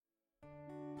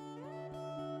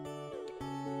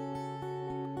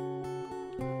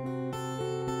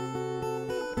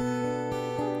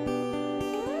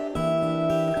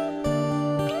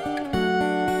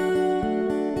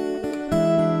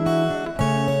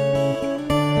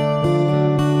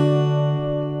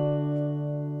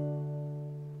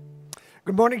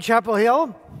Good morning, Chapel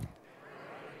Hill,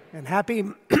 and happy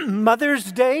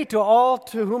Mother's Day to all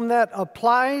to whom that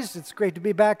applies. It's great to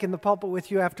be back in the pulpit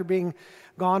with you after being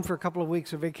gone for a couple of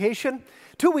weeks of vacation.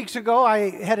 2 weeks ago,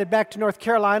 I headed back to North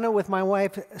Carolina with my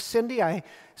wife, Cindy. I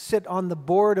sit on the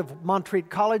board of Montreat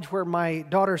College where my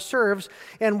daughter serves,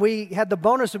 and we had the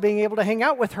bonus of being able to hang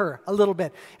out with her a little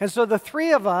bit. And so the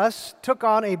three of us took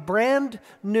on a brand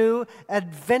new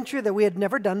adventure that we had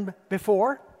never done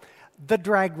before. The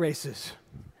drag races.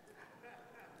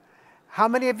 How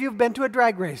many of you have been to a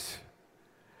drag race?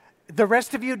 The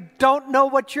rest of you don't know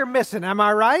what you're missing, am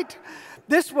I right?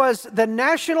 This was the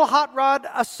National Hot Rod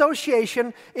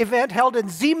Association event held in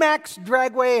ZMAX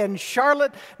Dragway in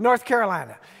Charlotte, North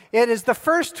Carolina. It is the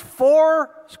first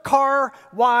 4-car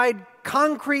wide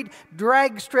concrete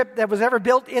drag strip that was ever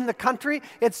built in the country.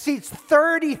 It seats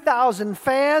 30,000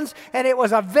 fans, and it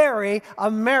was a very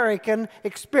American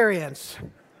experience.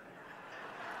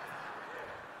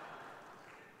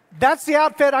 That's the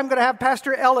outfit I'm going to have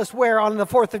Pastor Ellis wear on the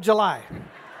 4th of July.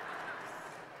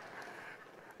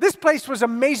 This place was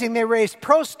amazing. They raced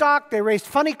pro stock, they raced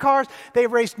funny cars, they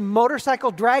raced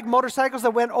drag motorcycles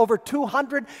that went over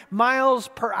 200 miles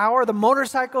per hour. The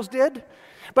motorcycles did.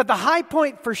 But the high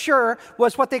point for sure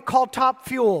was what they call top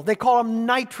fuel. They call them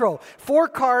nitro. 4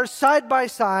 cars side by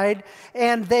side,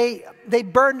 and they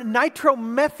burned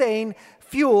nitromethane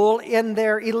fuel in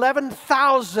their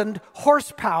 11,000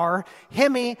 horsepower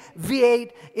Hemi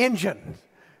V8 engine.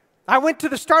 I went to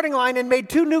the starting line and made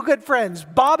 2 new good friends,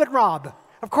 Bob and Rob.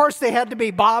 Of course, they had to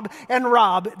be Bob and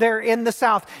Rob. They're in the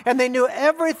South, and they knew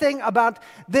everything about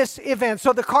this event.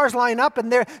 So the cars line up, and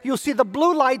there you'll see the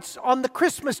blue lights on the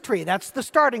Christmas tree. That's the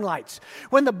starting lights.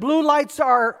 When the blue lights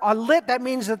are lit, that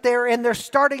means that they're in their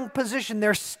starting position.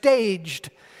 They're staged.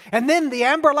 And then the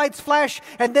amber lights flash,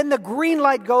 and then the green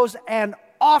light goes, and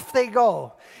off they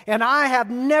go. And I have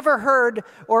never heard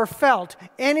or felt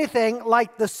anything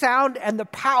like the sound and the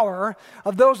power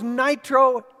of those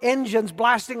nitro engines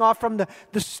blasting off from the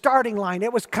starting line.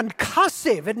 It was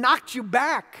concussive. It knocked you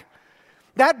back.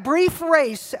 That brief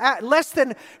race, at less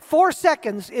than 4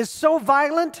 seconds, is so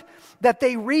violent that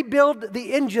they rebuild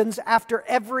the engines after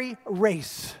every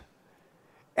race.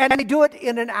 And they do it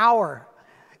in an hour.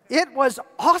 It was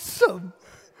awesome.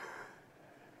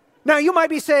 Now, you might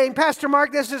be saying, Pastor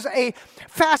Mark, this is a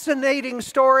fascinating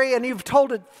story, and you've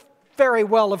told it very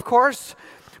well, of course.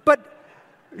 But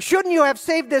shouldn't you have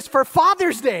saved this for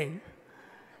Father's Day?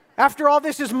 After all,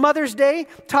 this is Mother's Day.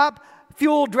 Top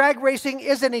fuel drag racing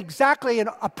isn't exactly an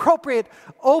appropriate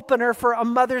opener for a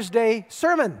Mother's Day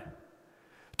sermon.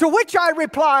 To which I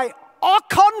reply, au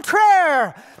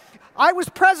contraire. I was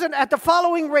present at the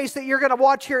following race that you're going to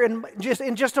watch here in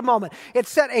just a moment. It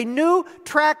set a new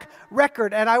track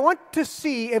record, and I want to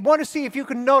see if you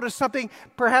can notice something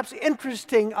perhaps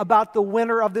interesting about the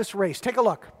winner of this race. Take a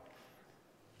look.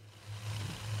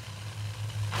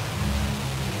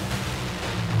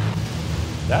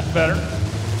 That's better.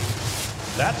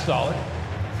 That's solid.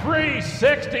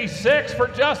 366 for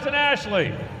Justin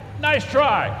Ashley. Nice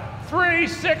try.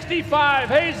 365.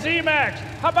 Hey, Z-Max,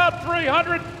 how about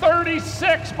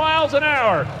 336 miles an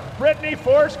hour? Brittany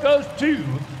Force goes to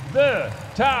the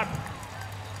top.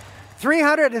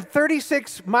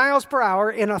 336 miles per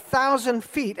hour in 1,000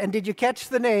 feet. And did you catch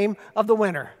the name of the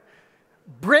winner?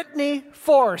 Brittany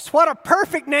Force. What a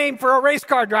perfect name for a race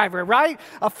car driver, right?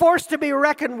 A force to be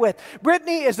reckoned with.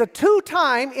 Brittany is a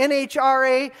 2-time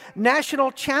NHRA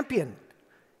national champion.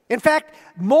 In fact,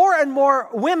 more and more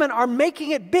women are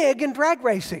making it big in drag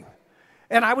racing.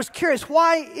 And I was curious,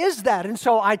 why is that? And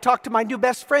so I talked to my new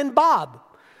best friend, Bob.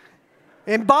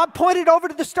 And Bob pointed over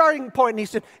to the starting point and he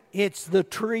said, it's the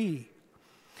tree.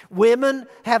 Women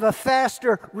have a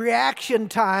faster reaction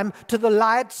time to the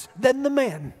lights than the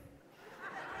men.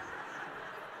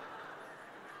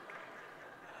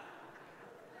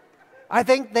 I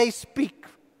think they speak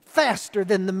faster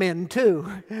than the men,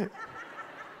 too.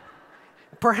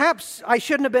 Perhaps I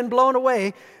shouldn't have been blown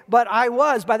away, but I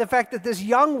was by the fact that this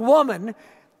young woman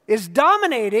is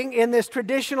dominating in this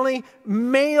traditionally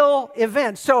male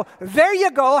event. So there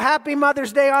you go. Happy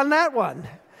Mother's Day on that one.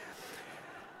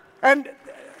 And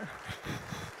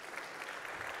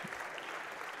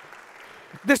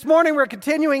this morning we're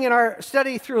continuing in our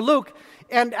study through Luke,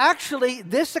 and actually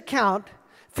this account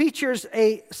features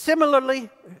a similarly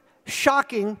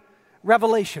shocking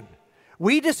revelation.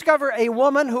 We discover a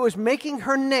woman who is making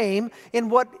her name in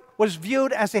what was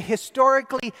viewed as a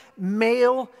historically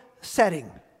male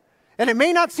setting. And it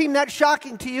may not seem that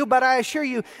shocking to you, but I assure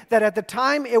you that at the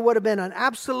time it would have been an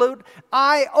absolute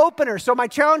eye-opener. So my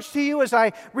challenge to you as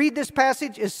I read this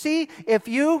passage is see if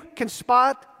you can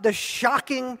spot the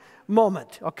shocking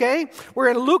moment, okay? We're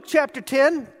in Luke chapter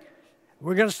 10.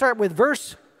 We're going to start with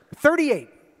verse 38.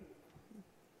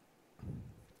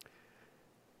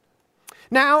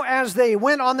 Now, as they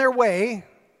went on their way,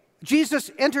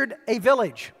 Jesus entered a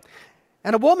village,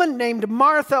 and a woman named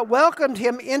Martha welcomed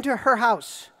him into her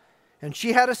house. And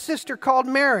she had a sister called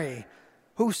Mary,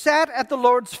 who sat at the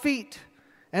Lord's feet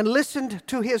and listened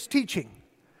to his teaching.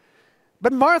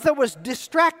 But Martha was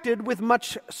distracted with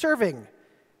much serving.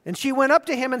 And she went up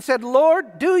to him and said,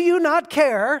 "Lord, do you not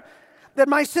care that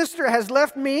my sister has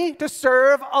left me to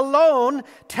serve alone?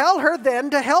 Tell her then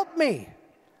to help me."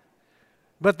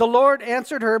 But the Lord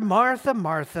answered her, "Martha,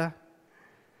 Martha,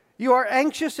 you are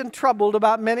anxious and troubled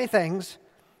about many things,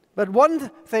 but one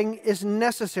thing is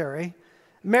necessary.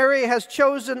 Mary has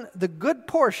chosen the good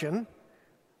portion,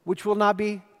 which will not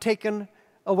be taken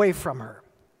away from her."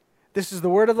 This is the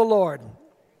word of the Lord.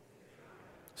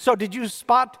 So did you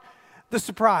spot the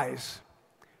surprise?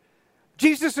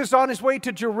 Jesus is on his way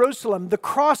to Jerusalem. The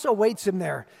cross awaits him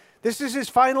there. This is his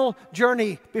final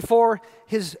journey before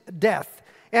his death.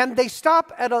 And they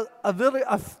stop at a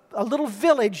little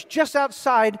village just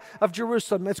outside of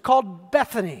Jerusalem. It's called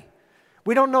Bethany.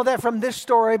 We don't know that from this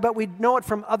story, but we know it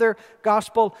from other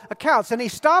gospel accounts. And he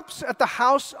stops at the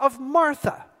house of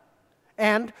Martha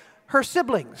and her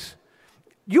siblings.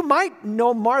 You might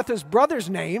know Martha's brother's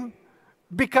name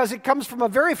because it comes from a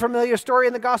very familiar story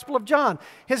in the Gospel of John.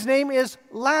 His name is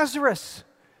Lazarus.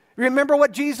 Remember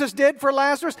what Jesus did for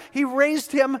Lazarus? He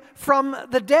raised him from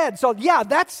the dead. So yeah,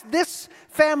 that's this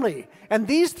family. And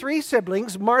these three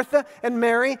siblings, Martha and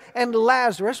Mary and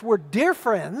Lazarus, were dear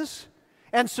friends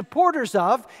and supporters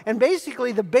of, and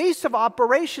basically the base of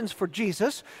operations for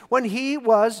Jesus when he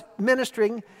was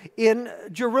ministering in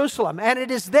Jerusalem. And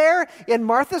it is there in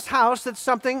Martha's house that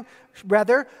something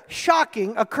rather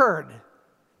shocking occurred.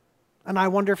 And I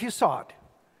wonder if you saw it.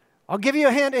 I'll give you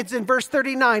a hint. It's in verse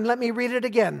 39. Let me read it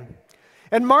again.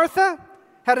 And Martha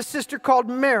had a sister called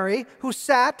Mary who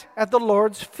sat at the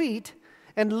Lord's feet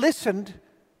and listened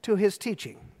to his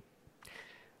teaching.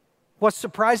 What's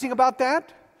surprising about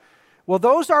that? Well,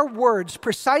 those are words,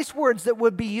 precise words that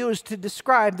would be used to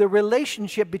describe the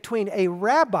relationship between a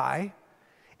rabbi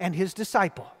and his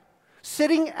disciple.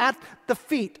 Sitting at the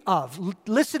feet of,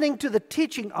 listening to the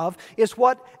teaching of, is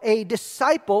what a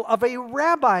disciple of a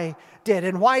rabbi did.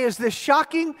 And why is this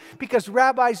shocking? Because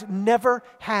rabbis never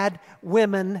had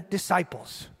women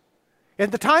disciples.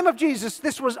 At the time of Jesus,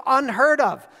 this was unheard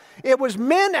of. It was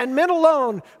men and men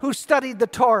alone who studied the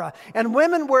Torah. And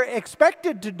women were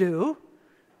expected to do,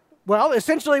 well,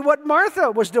 essentially what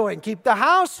Martha was doing. Keep the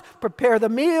house, prepare the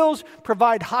meals,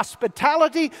 provide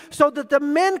hospitality so that the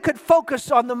men could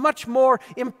focus on the much more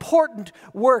important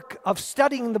work of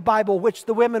studying the Bible, which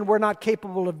the women were not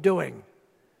capable of doing.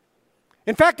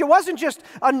 In fact, it wasn't just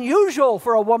unusual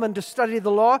for a woman to study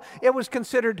the law, it was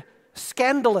considered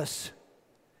scandalous.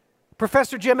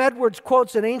 Professor Jim Edwards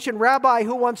quotes an ancient rabbi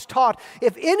who once taught,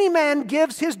 "If any man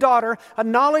gives his daughter a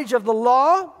knowledge of the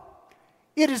law,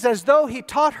 it is as though he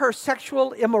taught her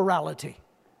sexual immorality."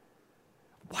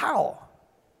 Wow.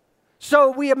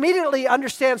 So we immediately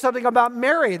understand something about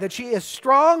Mary, that she is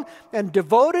strong and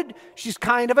devoted. She's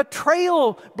kind of a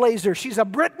trailblazer. She's a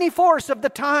Brittany Force of the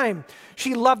time.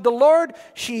 She loved the Lord.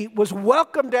 She was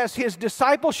welcomed as his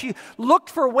disciple. She looked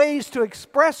for ways to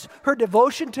express her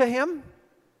devotion to him.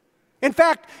 In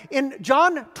fact, in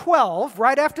John 12,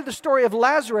 right after the story of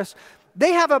Lazarus,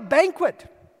 they have a banquet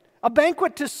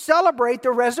to celebrate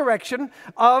the resurrection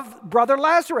of brother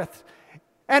Lazarus.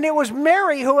 And it was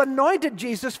Mary who anointed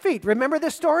Jesus' feet. Remember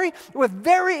this story? With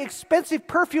very expensive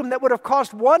perfume that would have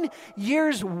cost 1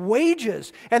 year's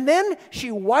wages. And then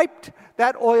she wiped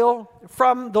that oil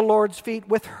from the Lord's feet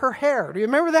with her hair. Do you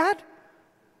remember that?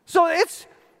 So it's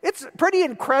pretty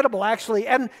incredible, actually.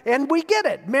 And we get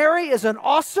it. Mary is an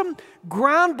awesome,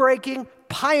 groundbreaking,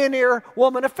 pioneer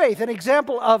woman of faith, an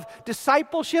example of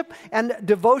discipleship and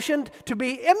devotion to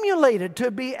be emulated,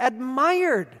 to be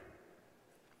admired.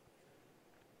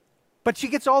 But she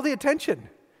gets all the attention.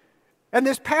 And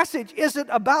this passage isn't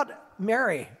about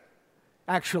Mary,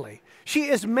 actually. She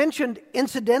is mentioned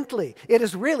incidentally. It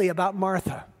is really about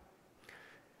Martha.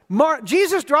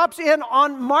 Jesus drops in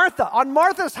on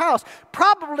Martha's house,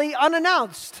 probably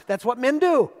unannounced. That's what men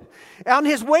do. On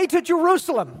his way to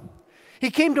Jerusalem, he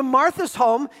came to Martha's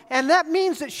home, and that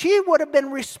means that she would have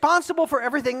been responsible for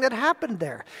everything that happened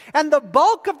there. And the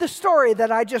bulk of the story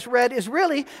that I just read is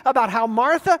really about how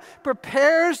Martha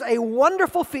prepares a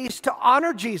wonderful feast to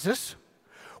honor Jesus,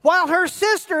 while her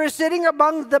sister is sitting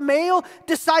among the male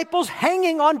disciples,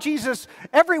 hanging on Jesus'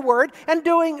 every word and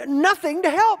doing nothing to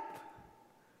help.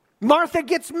 Martha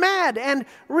gets mad and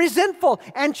resentful,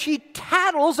 and she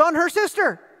tattles on her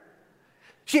sister.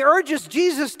 She urges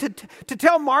Jesus to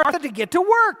tell Martha to get to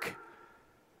work.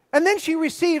 And then she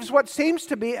receives what seems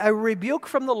to be a rebuke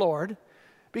from the Lord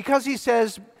because he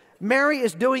says, Mary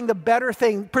is doing the better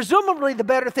thing, presumably the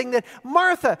better thing that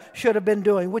Martha should have been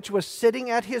doing, which was sitting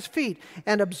at his feet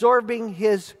and absorbing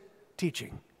his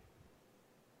teaching.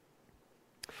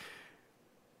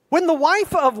 When the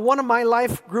wife of one of my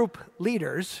life group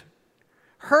leaders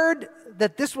heard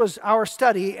that this was our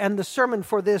study and the sermon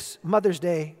for this Mother's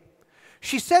Day,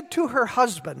 she said to her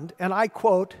husband, and I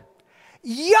quote,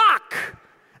 "Yuck!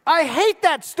 I hate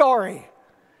that story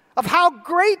of how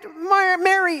great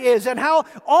Mary is and how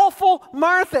awful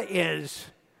Martha is."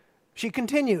 She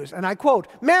continues, and I quote,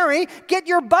 "Mary, get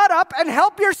your butt up and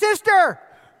help your sister.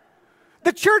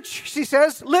 The church," she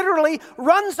says, literally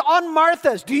runs on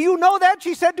Marthas. Do you know that?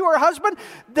 She said to her husband,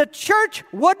 the church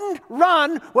wouldn't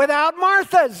run without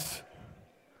Marthas.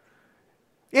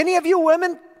 Any of you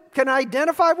women can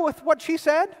identify with what she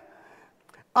said?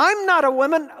 I'm not a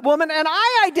woman, and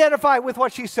I identify with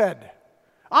what she said.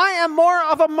 I am more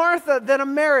of a Martha than a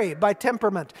Mary by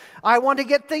temperament. I want to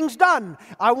get things done.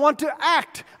 I want to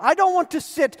act. I don't want to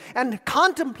sit and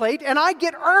contemplate, and I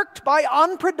get irked by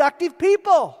unproductive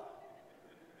people.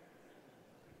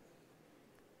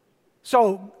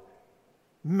 So,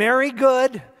 Mary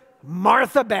good,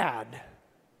 Martha bad.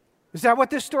 Is that what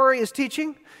this story is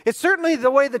teaching? It's certainly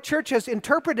the way the church has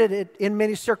interpreted it in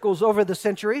many circles over the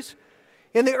centuries.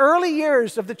 In the early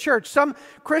years of the church, some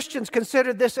Christians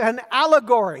considered this an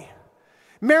allegory.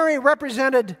 Mary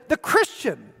represented the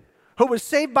Christian who was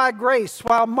saved by grace,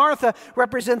 while Martha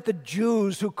represented the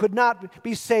Jews who could not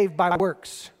be saved by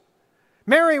works.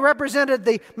 Mary represented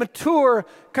the mature,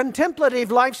 contemplative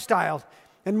lifestyle,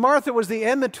 and Martha was the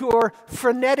immature,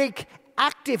 frenetic,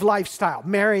 active lifestyle.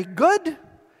 Mary good,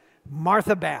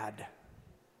 Martha bad.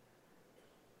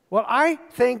 Well, I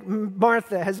think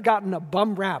Martha has gotten a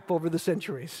bum rap over the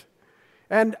centuries.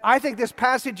 And I think this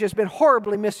passage has been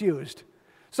horribly misused.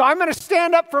 So I'm going to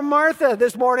stand up for Martha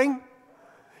this morning,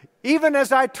 even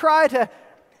as I try to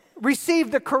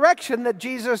receive the correction that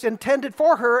Jesus intended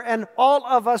for her and all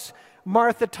of us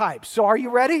Martha types. So are you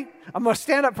ready? I'm going to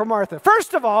stand up for Martha.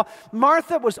 First of all,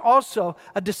 Martha was also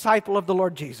a disciple of the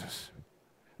Lord Jesus.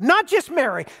 Not just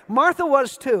Mary. Martha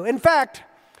was too. In fact,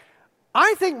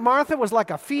 I think Martha was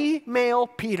like a female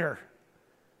Peter.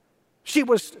 She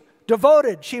was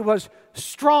devoted. She was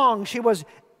strong. She was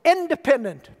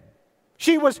independent.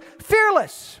 She was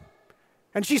fearless.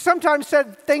 And she sometimes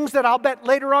said things that I'll bet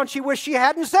later on she wished she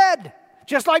hadn't said,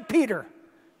 just like Peter.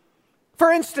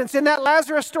 For instance, in that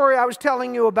Lazarus story I was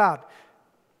telling you about,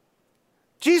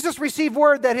 Jesus received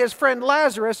word that his friend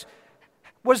Lazarus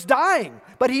was dying,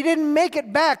 but he didn't make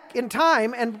it back in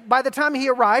time, and by the time he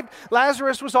arrived,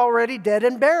 Lazarus was already dead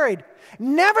and buried.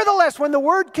 Nevertheless, when the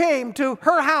word came to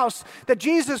her house that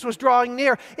Jesus was drawing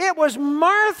near, it was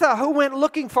Martha who went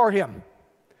looking for him,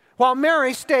 while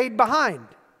Mary stayed behind.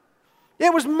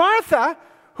 It was Martha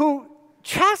who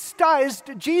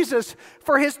chastised Jesus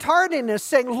for his tardiness,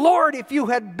 saying, "Lord, if you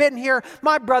had been here,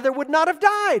 my brother would not have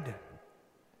died."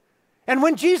 And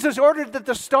when Jesus ordered that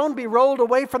the stone be rolled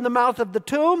away from the mouth of the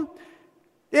tomb,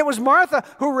 it was Martha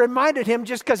who reminded him,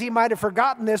 just because he might have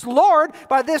forgotten this, "Lord,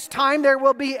 by this time there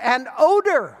will be an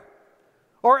odor."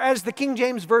 Or as the King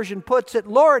James Version puts it,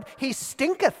 "Lord, he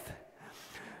stinketh,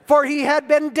 for he had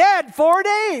been dead 4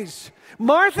 days."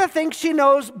 Martha thinks she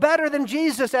knows better than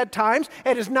Jesus at times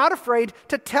and is not afraid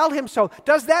to tell him so.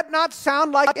 Does that not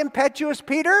sound like impetuous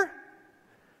Peter?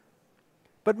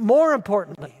 But more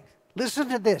importantly, listen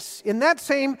to this. In that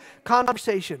same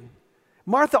conversation,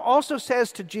 Martha also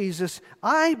says to Jesus,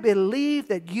 "I believe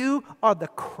that you are the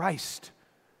Christ,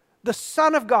 the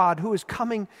Son of God who is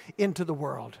coming into the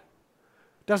world."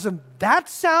 Doesn't that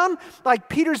sound like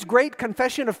Peter's great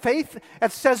confession of faith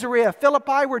at Caesarea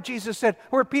Philippi, where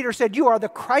Peter said, "You are the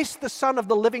Christ, the Son of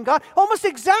the living God"? Almost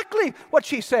exactly what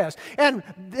she says. And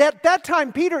at that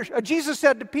time, Jesus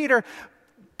said to Peter,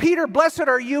 "Peter, blessed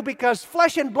are you because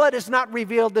flesh and blood has not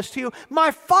revealed this to you.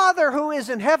 My Father who is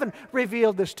in heaven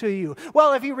revealed this to you."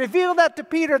 Well, if he revealed that to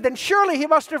Peter, then surely he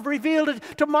must have revealed it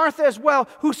to Martha as well,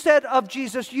 who said of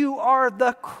Jesus, "You are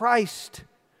the Christ."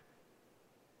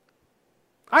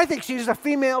 I think she's a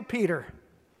female Peter.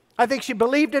 I think she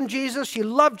believed in Jesus. She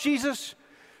loved Jesus.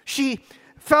 She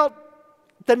felt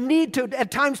the need to,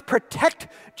 at times, protect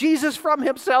Jesus from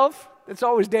himself. It's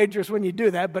always dangerous when you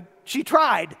do that, but she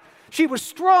tried. She was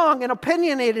strong and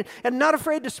opinionated and not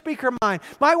afraid to speak her mind.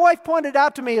 My wife pointed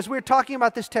out to me as we were talking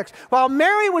about this text, while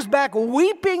Mary was back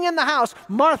weeping in the house,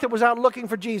 Martha was out looking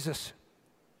for Jesus.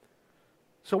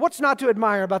 So what's not to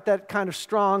admire about that kind of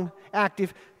strong,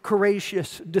 active,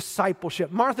 courageous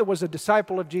discipleship? Martha was a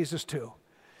disciple of Jesus too.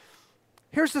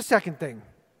 Here's the second thing.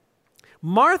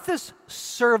 Martha's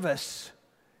service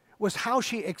was how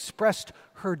she expressed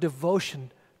her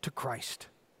devotion to Christ.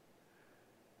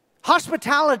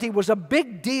 Hospitality was a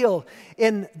big deal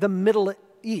in the Middle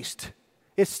East.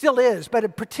 It still is, but a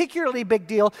particularly big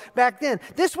deal back then.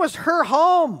 This was her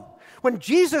home. When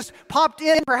Jesus popped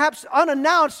in, perhaps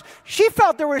unannounced, she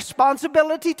felt the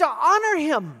responsibility to honor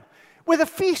him with a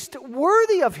feast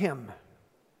worthy of him.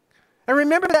 And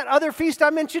remember that other feast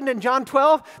I mentioned in John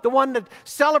 12, the one that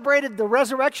celebrated the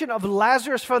resurrection of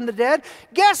Lazarus from the dead?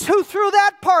 Guess who threw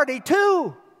that party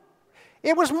too?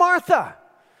 It was Martha.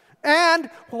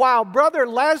 And while Brother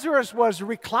Lazarus was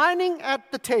reclining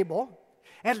at the table,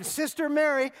 and Sister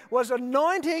Mary was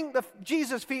anointing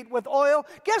Jesus' feet with oil,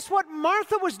 guess what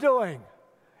Martha was doing?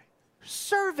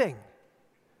 Serving.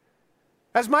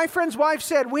 As my friend's wife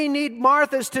said, we need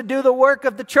Marthas to do the work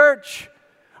of the church.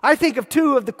 I think of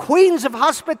two of the queens of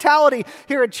hospitality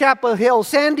here at Chapel Hill,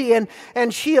 Sandy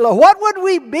and Sheila. What would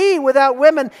we be without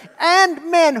women and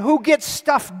men who get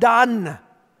stuff done?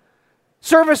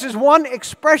 Service is one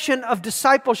expression of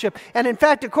discipleship. And in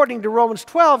fact, according to Romans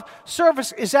 12,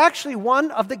 service is actually one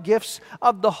of the gifts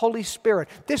of the Holy Spirit.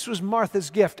 This was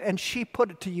Martha's gift, and she put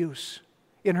it to use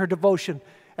in her devotion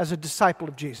as a disciple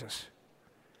of Jesus.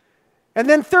 And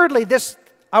then thirdly,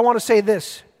 I want to say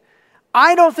this.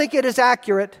 I don't think it is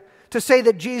accurate to say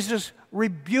that Jesus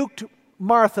rebuked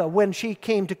Martha when she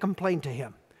came to complain to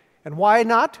him. And why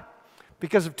not?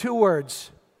 Because of two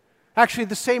words. Actually,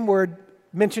 the same word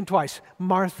mentioned twice.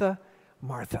 Martha,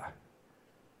 Martha.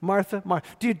 Martha, Martha.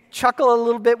 Do you chuckle a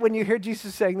little bit when you hear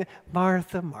Jesus saying that?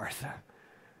 Martha, Martha.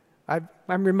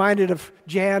 I'm reminded of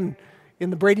Jan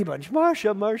in the Brady Bunch.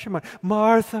 Marcia, Marcia,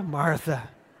 Martha, Martha.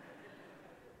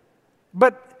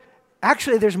 But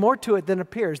actually, there's more to it than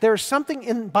appears. There is something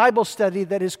in Bible study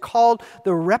that is called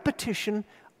the repetition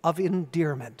of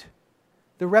endearment.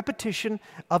 The repetition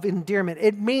of endearment.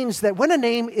 It means that when a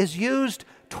name is used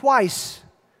twice,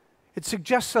 it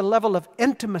suggests a level of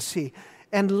intimacy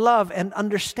and love and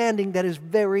understanding that is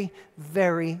very,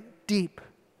 very deep.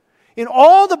 In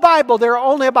all the Bible, there are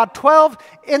only about 12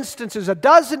 instances, a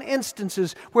dozen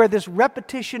instances, where this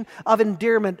repetition of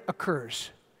endearment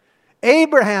occurs.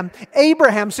 Abraham,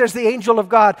 says the angel of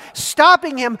God,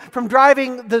 stopping him from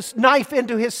driving this knife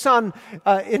into his son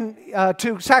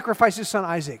to sacrifice his son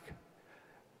Isaac.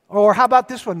 Or how about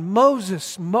this one?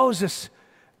 Moses,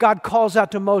 God calls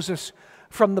out to Moses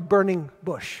from the burning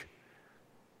bush.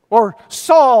 Or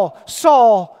Saul,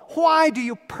 why do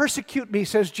you persecute me,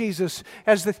 says Jesus,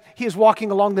 as he is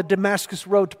walking along the Damascus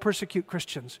road to persecute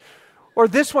Christians. Or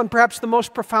this one, perhaps the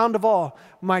most profound of all,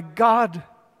 my God,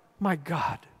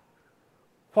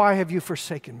 why have you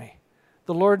forsaken me?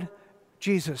 The Lord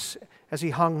Jesus, as he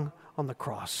hung on the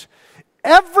cross.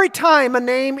 Every time a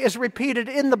name is repeated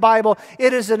in the Bible,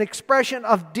 it is an expression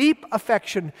of deep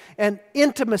affection and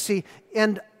intimacy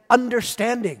and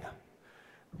understanding.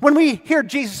 When we hear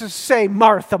Jesus say,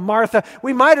 Martha, Martha,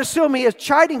 we might assume he is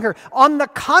chiding her. On the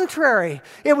contrary,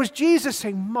 it was Jesus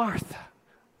saying, Martha,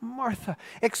 Martha,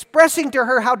 expressing to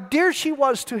her how dear she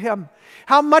was to him,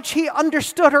 how much he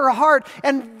understood her heart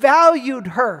and valued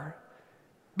her.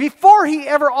 Before he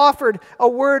ever offered a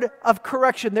word of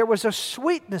correction, there was a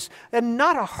sweetness and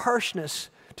not a harshness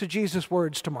to Jesus'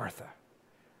 words to Martha.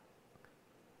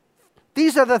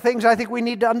 These are the things I think we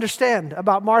need to understand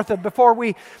about Martha before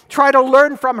we try to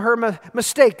learn from her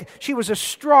mistake. She was a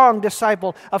strong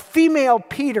disciple, a female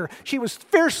Peter. She was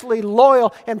fiercely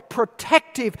loyal and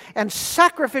protective and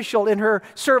sacrificial in her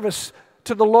service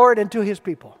to the Lord and to his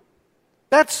people.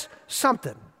 That's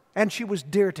something. And she was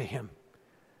dear to him.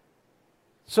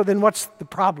 So then what's the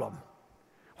problem?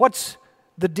 What's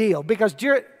the deal? Because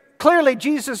clearly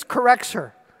Jesus corrects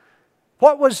her.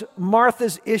 What was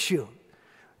Martha's issue?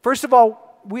 First of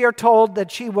all, we are told that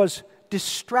she was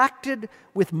distracted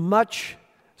with much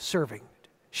serving.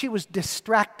 She was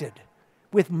distracted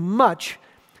with much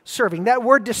serving. That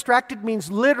word distracted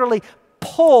means literally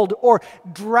pulled or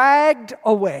dragged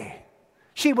away.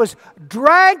 She was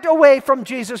dragged away from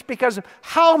Jesus because of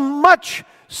how much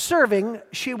serving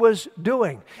she was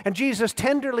doing. And Jesus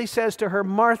tenderly says to her,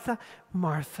 Martha,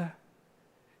 Martha,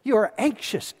 you are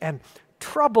anxious and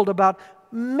troubled about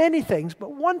many things,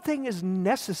 but one thing is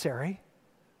necessary.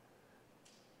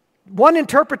 One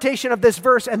interpretation of this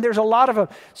verse, and there's a lot of them,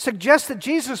 suggests that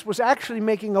Jesus was actually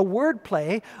making a word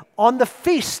play on the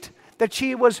feast that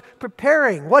she was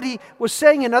preparing. What he was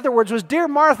saying, in other words, was, Dear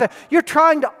Martha, you're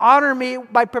trying to honor me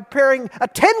by preparing a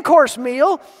 10-course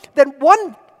meal, then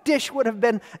one dish would have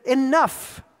been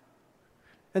enough.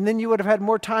 And then you would have had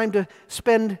more time to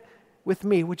spend with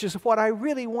me, which is what I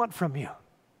really want from you.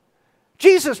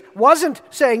 Jesus wasn't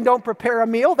saying, don't prepare a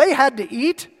meal. They had to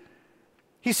eat.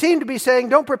 He seemed to be saying,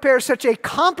 don't prepare such a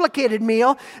complicated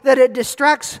meal that it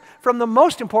distracts from the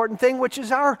most important thing, which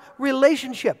is our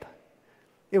relationship.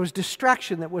 It was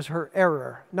distraction that was her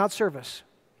error, not service.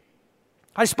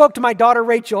 I spoke to my daughter,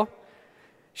 Rachel.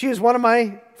 She is one of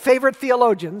my favorite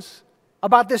theologians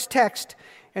about this text.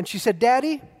 And she said,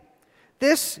 Daddy,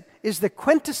 this is the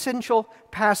quintessential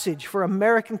passage for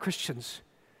American Christians.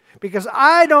 Because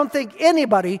I don't think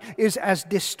anybody is as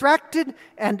distracted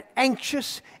and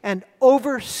anxious and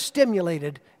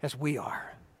overstimulated as we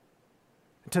are.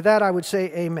 To that I would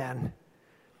say amen.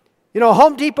 You know,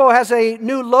 Home Depot has a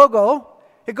new logo.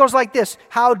 It goes like this: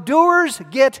 how doers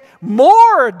get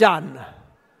more done.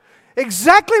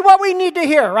 Exactly what we need to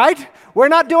hear, right? We're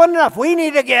not doing enough. We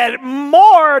need to get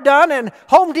more done, and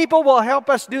Home Depot will help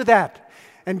us do that.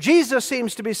 And Jesus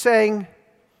seems to be saying,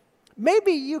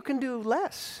 maybe you can do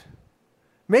less.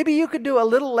 Maybe you could do a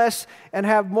little less and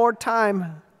have more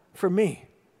time for me.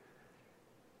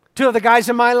 Two of the guys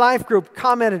in my life group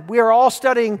commented, we are all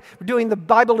doing the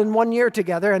Bible in 1 year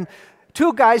together, and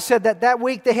two guys said that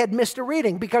week they had missed a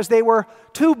reading because they were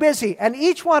too busy. And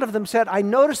each one of them said, I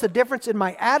noticed the difference in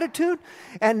my attitude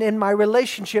and in my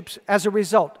relationships as a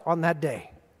result on that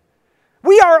day.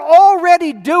 We are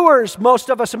already doers, most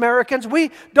of us Americans.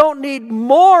 We don't need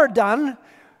more done.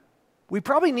 We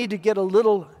probably need to get a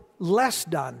little less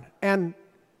done, and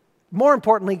more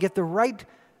importantly, get the right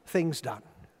things done.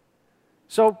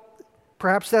 So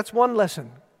perhaps that's one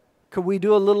lesson. Could we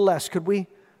do a little less? Could we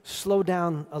slow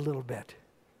down a little bit?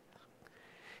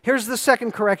 Here's the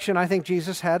second correction I think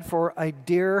Jesus had for a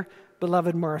dear,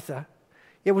 beloved Martha.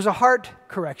 It was a heart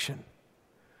correction.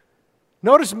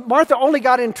 Notice Martha only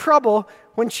got in trouble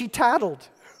when she tattled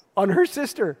on her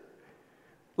sister.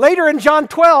 Later in John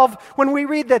 12, when we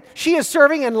read that she is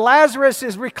serving and Lazarus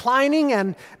is reclining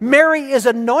and Mary is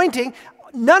anointing,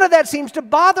 none of that seems to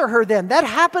bother her then. That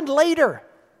happened later.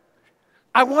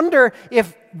 I wonder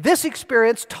if this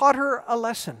experience taught her a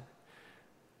lesson.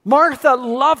 Martha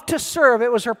loved to serve.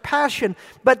 It was her passion.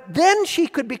 But then she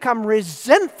could become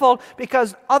resentful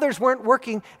because others weren't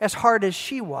working as hard as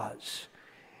she was.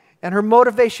 And her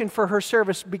motivation for her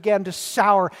service began to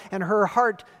sour, and her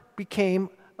heart became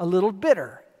a little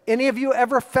bitter. Any of you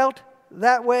ever felt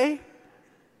that way?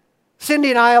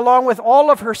 Cindy and I, along with all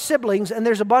of her siblings, and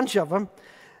there's a bunch of them,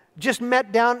 just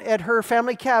met down at her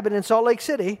family cabin in Salt Lake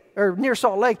City, or near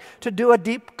Salt Lake, to do a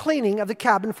deep cleaning of the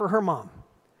cabin for her mom.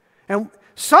 And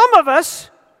some of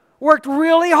us worked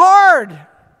really hard,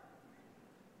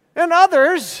 and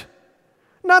others,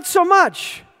 not so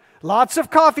much. Lots of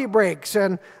coffee breaks,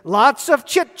 and lots of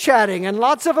chit-chatting, and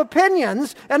lots of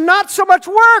opinions, and not so much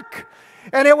work.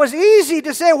 And it was easy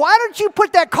to say, why don't you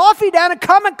put that coffee down and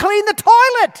come and clean the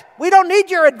toilet? We don't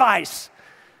need your advice.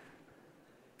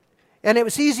 And it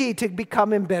was easy to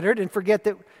become embittered and forget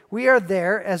that we are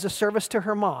there as a service to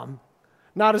her mom,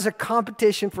 not as a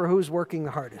competition for who's working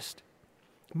the hardest.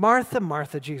 Martha,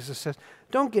 Martha, Jesus says,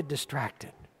 don't get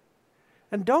distracted.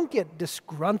 And don't get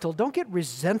disgruntled. Don't get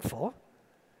resentful.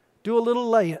 Do a little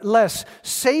less.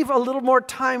 Save a little more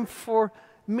time for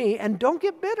me, and don't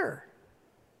get bitter.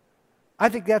 I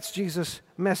think that's Jesus'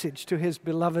 message to his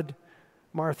beloved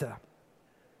Martha.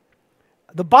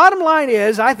 The bottom line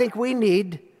is, I think we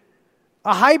need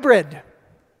a hybrid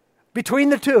between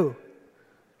the two.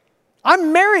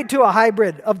 I'm married to a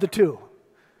hybrid of the two.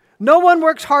 No one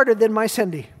works harder than my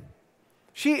Cindy.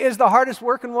 She is the hardest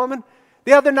working woman.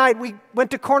 The other night we went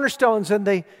to Cornerstones and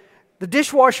the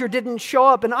dishwasher didn't show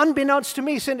up, and unbeknownst to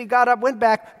me, Cindy got up, went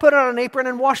back, put on an apron,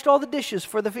 and washed all the dishes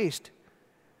for the feast.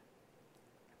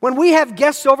 When we have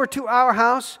guests over to our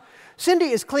house,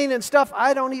 Cindy is cleaning stuff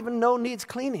I don't even know needs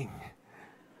cleaning.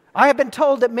 I have been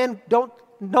told that men don't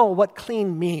know what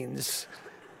clean means.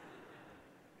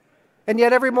 And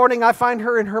yet every morning I find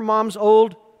her in her mom's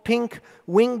old pink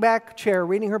wingback chair,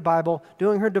 reading her Bible,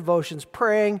 doing her devotions,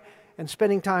 praying, and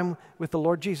spending time with the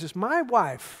Lord Jesus. My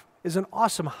wife is an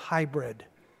awesome hybrid.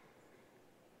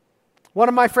 One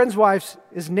of my friend's wives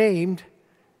is named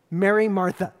Mary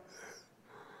Martha.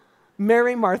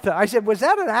 Mary Martha. I said, was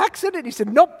that an accident? He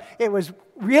said, nope, it was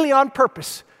really on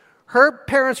purpose. Her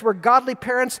parents were godly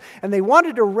parents, and they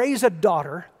wanted to raise a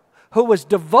daughter who was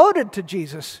devoted to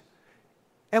Jesus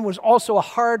and was also a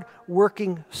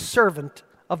hard-working servant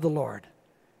of the Lord.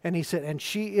 And he said, and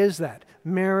she is that,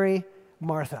 Mary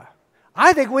Martha.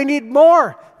 I think we need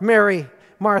more Mary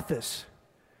Marthas.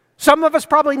 Some of us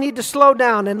probably need to slow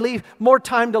down and leave more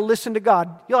time to listen to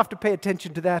God. You'll have to pay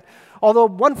attention to that. Although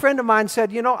one friend of mine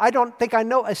said, I don't think I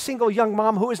know a single young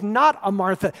mom who is not a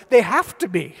Martha. They have to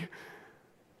be.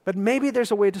 But maybe there's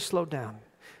a way to slow down.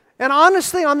 And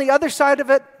honestly, on the other side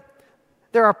of it,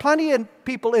 there are plenty of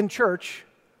people in church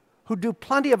who do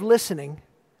plenty of listening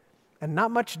and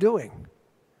not much doing.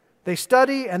 They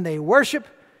study and they worship,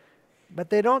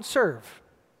 but they don't serve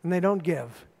and they don't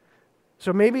give.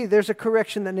 So maybe there's a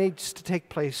correction that needs to take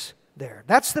place there.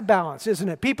 That's the balance, isn't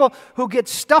it? People who get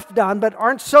stuff done but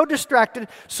aren't so distracted,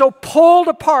 so pulled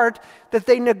apart that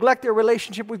they neglect their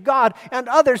relationship with God, and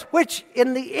others, which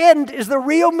in the end is the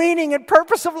real meaning and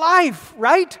purpose of life,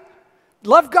 right?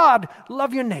 Love God,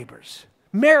 love your neighbors.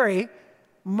 Mary,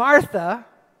 Martha,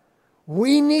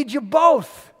 we need you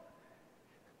both.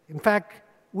 In fact,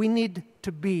 we need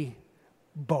to be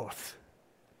both.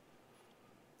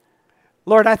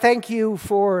 Lord, I thank you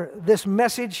for this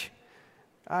message.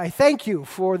 I thank you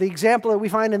for the example that we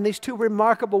find in these two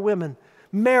remarkable women.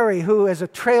 Mary, who as a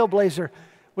trailblazer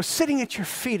was sitting at your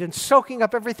feet and soaking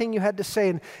up everything you had to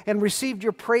say and received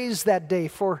your praise that day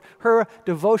for her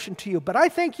devotion to you. But I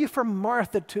thank you for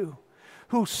Martha too,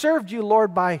 who served you,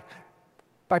 Lord, by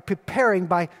preparing,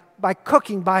 by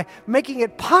cooking, by making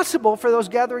it possible for those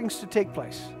gatherings to take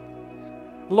place.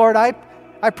 Lord, I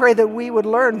pray that we would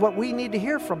learn what we need to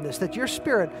hear from this, that your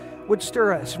Spirit would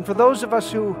stir us. And for those of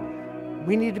us who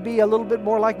we need to be a little bit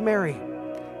more like Mary,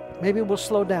 maybe we'll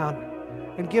slow down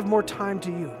and give more time to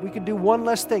you. We could do one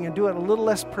less thing and do it a little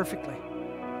less perfectly.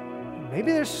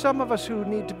 Maybe there's some of us who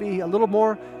need to be a little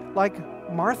more like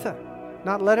Martha,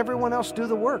 not let everyone else do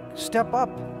the work. Step up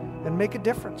and make a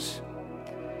difference.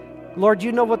 Lord,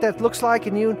 you know what that looks like,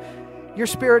 and your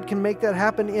Spirit can make that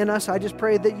happen in us. I just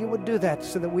pray that you would do that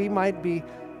so that we might be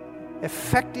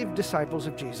effective disciples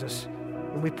of Jesus.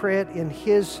 And we pray it in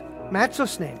his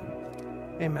matchless name.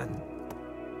 Amen.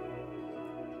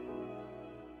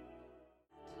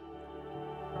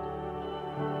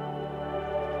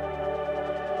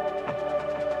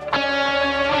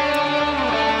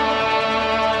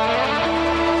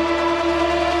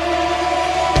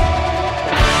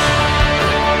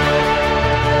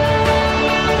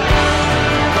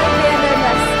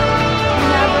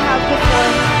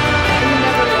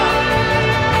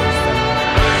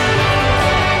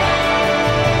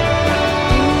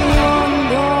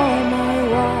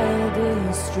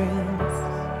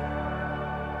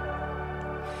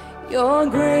 Your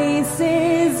grace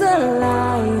is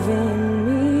alive in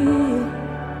me.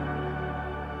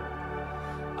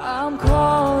 I'm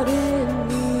caught in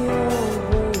the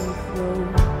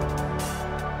overflow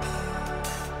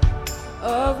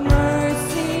of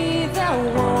mercy that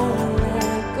won't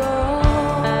let go.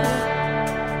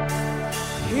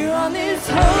 Here on this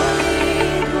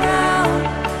holy ground,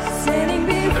 standing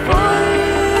before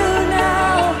you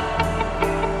now,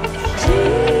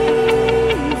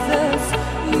 Jesus,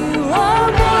 you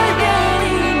are more than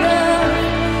enough.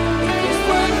 If there's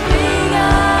one thing I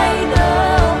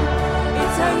know,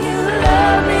 it's how you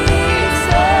love me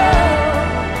so.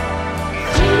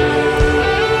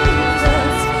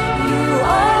 Jesus, you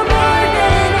are more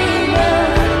than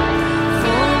enough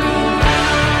for me.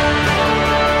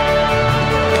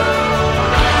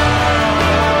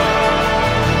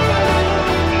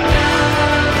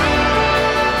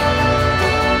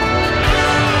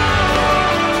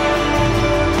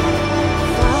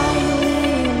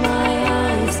 Finally, my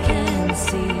eyes can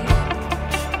see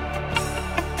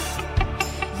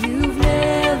you've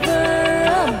never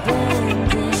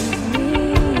abandoned me.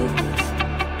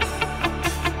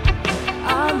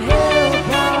 I'm held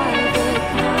by the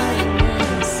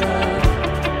kindness of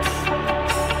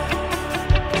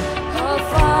a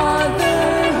Father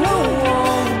who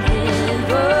won't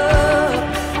give up.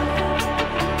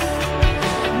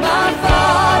 My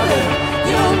Father,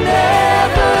 you'll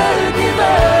never give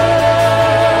up.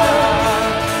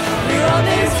 We're on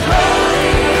this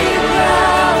holy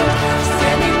ground,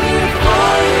 standing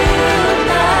before you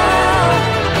now.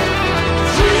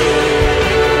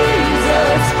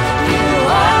 Jesus, you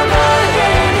are more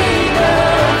than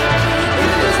enough.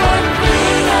 If there's one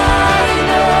thing I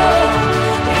know,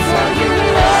 it's how you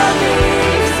love me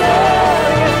so.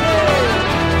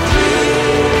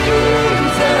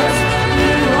 Jesus,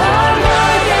 you are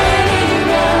more than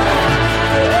enough.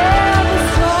 Forever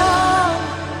strong,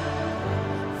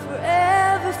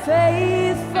 forever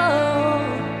faithful.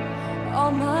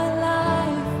 All my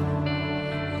life,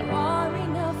 you are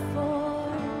enough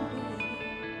for me.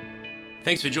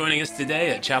 Thanks for joining us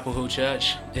today at Chapel Hill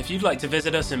Church. If you'd like to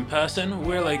visit us in person,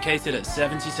 we're located at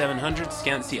 7700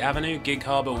 Scansey Avenue, Gig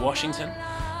Harbor, Washington.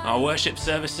 Our worship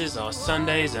services are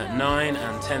Sundays at 9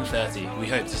 and 10:30. We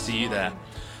hope to see you there.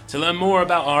 To learn more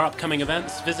about our upcoming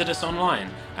events, visit us online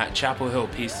at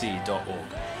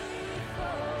chapelhillpc.org.